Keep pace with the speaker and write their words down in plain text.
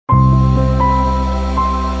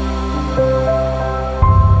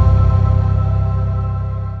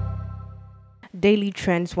Daily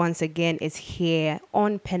Trends once again is here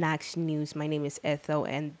on Penax News. My name is Ethel,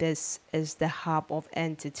 and this is the hub of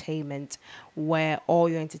entertainment where all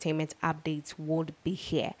your entertainment updates would be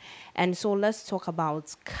here. And so let's talk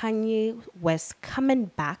about Kanye West coming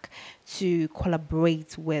back to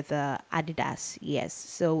collaborate with Adidas. Yes,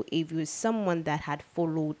 so if you're someone that had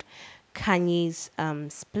followed Kanye's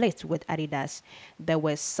split with Adidas, there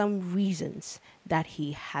were some reasons that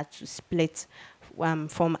he had to split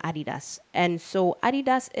from Adidas. And so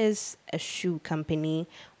Adidas is a shoe company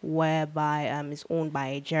whereby it's owned by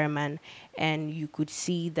a German, and you could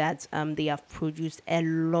see that they have produced a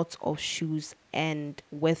lot of shoes and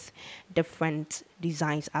with different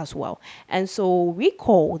designs as well. And so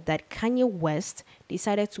recall that Kanye West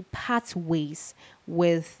decided to part ways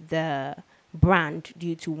with the brand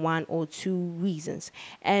due to one or two reasons.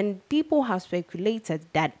 And people have speculated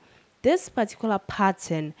that this particular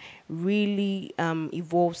pattern really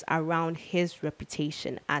evolves around his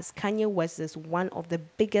reputation, as Kanye West is one of the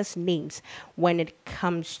biggest names when it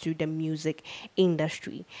comes to the music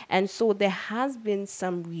industry. And so there has been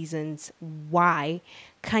some reasons why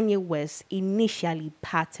Kanye West initially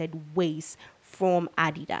parted ways from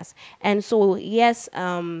Adidas. And so, yes,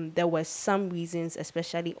 there were some reasons,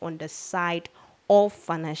 especially on the side of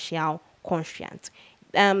financial constraint.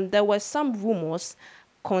 There were some rumors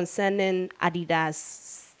concerning Adidas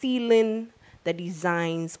stealing the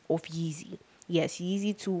designs of Yeezy. Yes,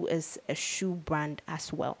 Yeezy too is a shoe brand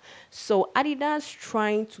as well. So Adidas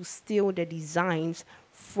trying to steal the designs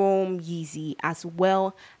from Yeezy as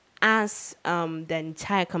well as the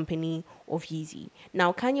entire company of Yeezy.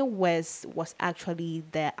 Now, Kanye West was actually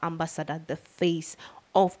the ambassador, the face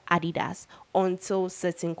of Adidas until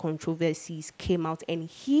certain controversies came out, and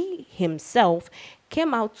he himself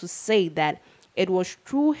came out to say that it was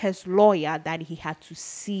through his lawyer that he had to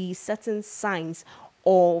see certain signs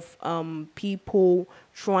of people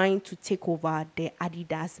trying to take over the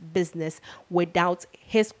Adidas business without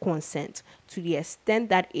his consent, to the extent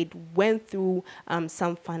that it went through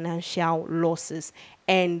some financial losses,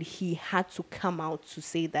 and he had to come out to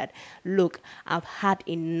say that, look, I've had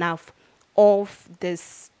enough of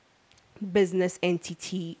this business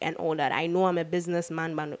entity and all that. I know I'm a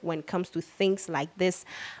businessman, but when it comes to things like this,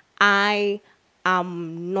 I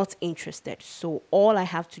am not interested. So all I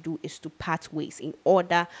have to do is to part ways in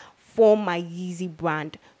order for my Yeezy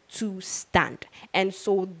brand to stand. And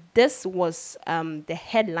so this was the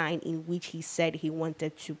headline in which he said he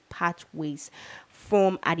wanted to part ways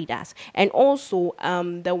from Adidas. And also,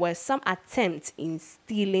 there were some attempts in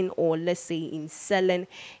stealing, or let's say in selling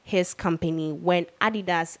his company, when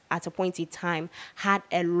Adidas at a point in time had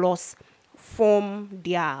a loss from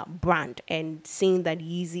their brand, and seeing that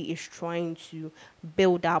Yeezy is trying to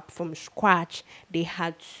build up from scratch, they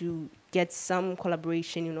had to get some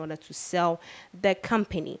collaboration in order to sell the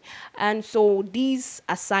company. And so these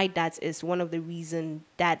aside, that is one of the reasons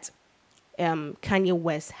that Kanye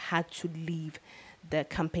West had to leave the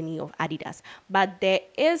company of Adidas. But there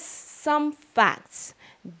is some facts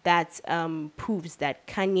that proves that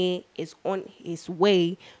Kanye is on his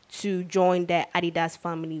way to join the Adidas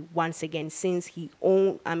family once again, since he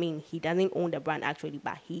doesn't own the brand actually,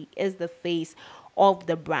 but he is the face of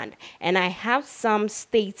the brand. And I have some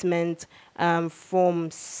statements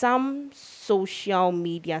from some social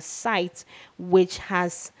media sites which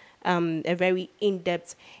has a very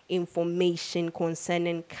in-depth information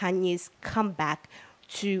concerning Kanye's comeback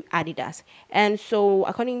to Adidas. And so,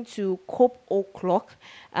 according to Cope O'Clock,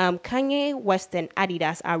 Kanye West and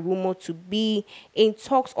Adidas are rumored to be in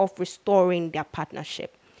talks of restoring their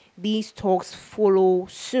partnership. These talks follow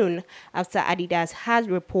soon after Adidas has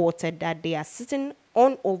reported that they are sitting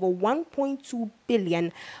on over 1.2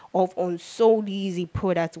 billion of unsold Yeezy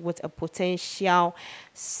products with a potential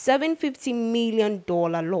 $750 million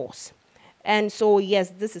loss. And so, yes,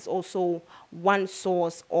 this is also one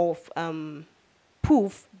source of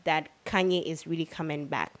proof that Kanye is really coming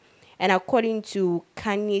back. And according to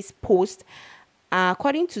Kanye's post,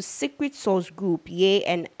 according to Secret Source Group, Ye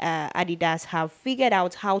and Adidas have figured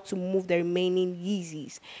out how to move the remaining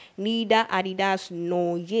Yeezys. Neither Adidas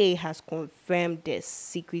nor Ye has confirmed this.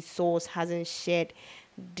 Secret Source hasn't shared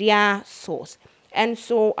their source. And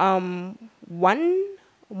so one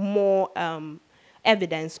more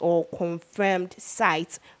evidence or confirmed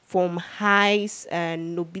site from Highs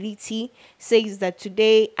Nobility says that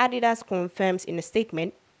today Adidas confirms in a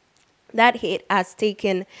statement that it has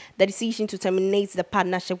taken the decision to terminate the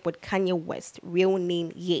partnership with Kanye West, real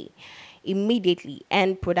name Ye, immediately,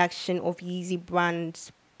 and production of Yeezy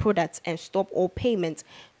brand products and stop all payments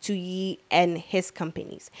to Ye and his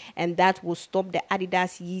companies, and that will stop the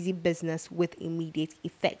Adidas Yeezy business with immediate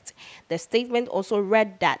effect. The statement also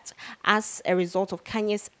read that as a result of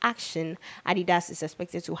Kanye's action, Adidas is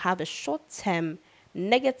expected to have a short-term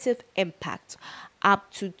negative impact up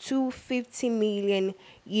to 250 million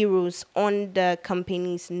euros on the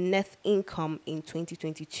company's net income in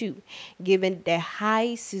 2022, given the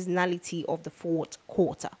high seasonality of the fourth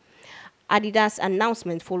quarter. Adidas'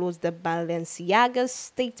 announcement follows the Balenciaga's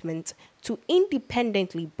statement to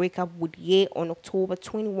independently break up with Ye on October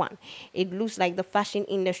 21. It looks like the fashion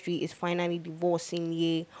industry is finally divorcing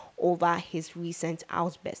Ye over his recent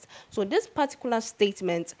outburst. So this particular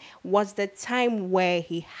statement was the time where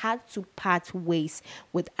he had to part ways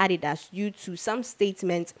with Adidas due to some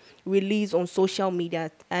statements released on social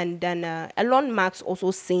media, and then Elon Musk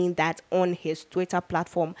also saying that on his Twitter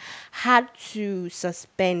platform had to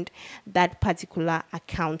suspend that particular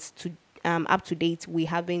account to up to date. We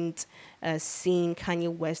haven't seen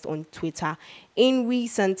Kanye West on Twitter in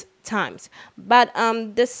recent times, but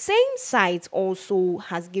the same site also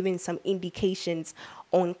has given some indications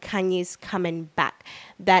on Kanye's coming back,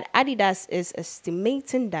 that Adidas is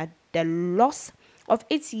estimating that the loss of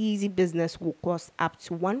its Yeezy business will cost up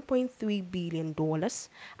to $1.3 billion,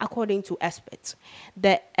 according to experts.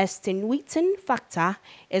 The extenuating factor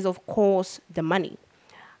is, of course, the money.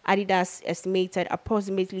 Adidas estimated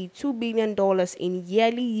approximately $2 billion in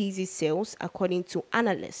yearly Yeezy sales, according to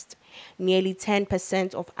analysts, nearly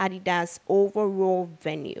 10% of Adidas' overall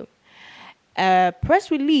revenue. A press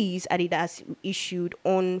release Adidas issued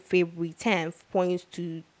on February 10th points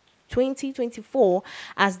to 2024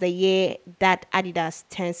 as the year that Adidas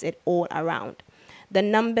turns it all around. The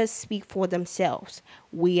numbers speak for themselves.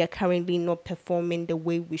 We are currently not performing the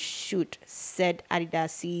way we should, said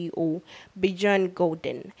Adidas CEO Bjorn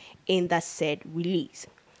Gulden in that said release.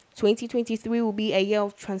 2023 will be a year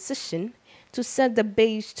of transition to set the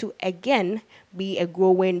base to again be a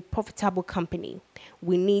growing, profitable company.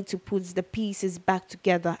 We need to put the pieces back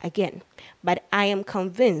together again. But I am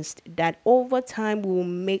convinced that over time we will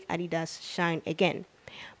make Adidas shine again.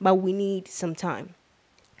 But we need some time.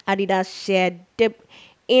 Adidas share dipped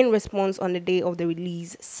in response on the day of the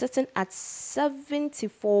release, sitting at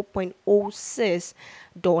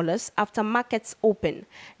 $74.06 after markets open,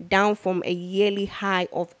 down from a yearly high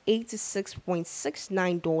of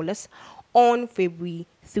 $86.69 on February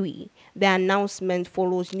 3. The announcement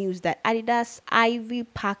follows news that Adidas' Ivy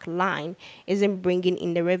Park line isn't bringing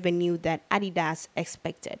in the revenue that Adidas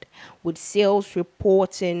expected, with sales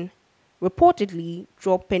reportedly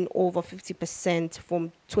dropping over 50%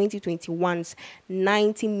 from 2021's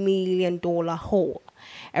 $90 million haul.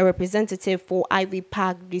 A representative for Ivy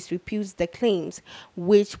Park disputes the claims,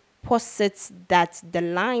 which posits that the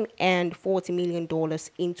line earned $40 million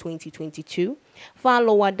in 2022, far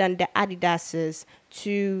lower than the Adidas's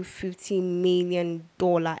 $250 million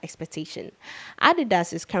expectation.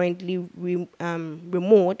 Adidas is currently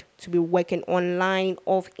rumored to be working on line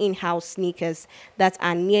of in-house sneakers that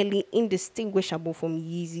are nearly indistinguishable from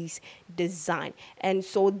Yeezy's design. And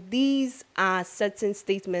so these are certain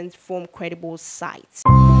statements from credible sites.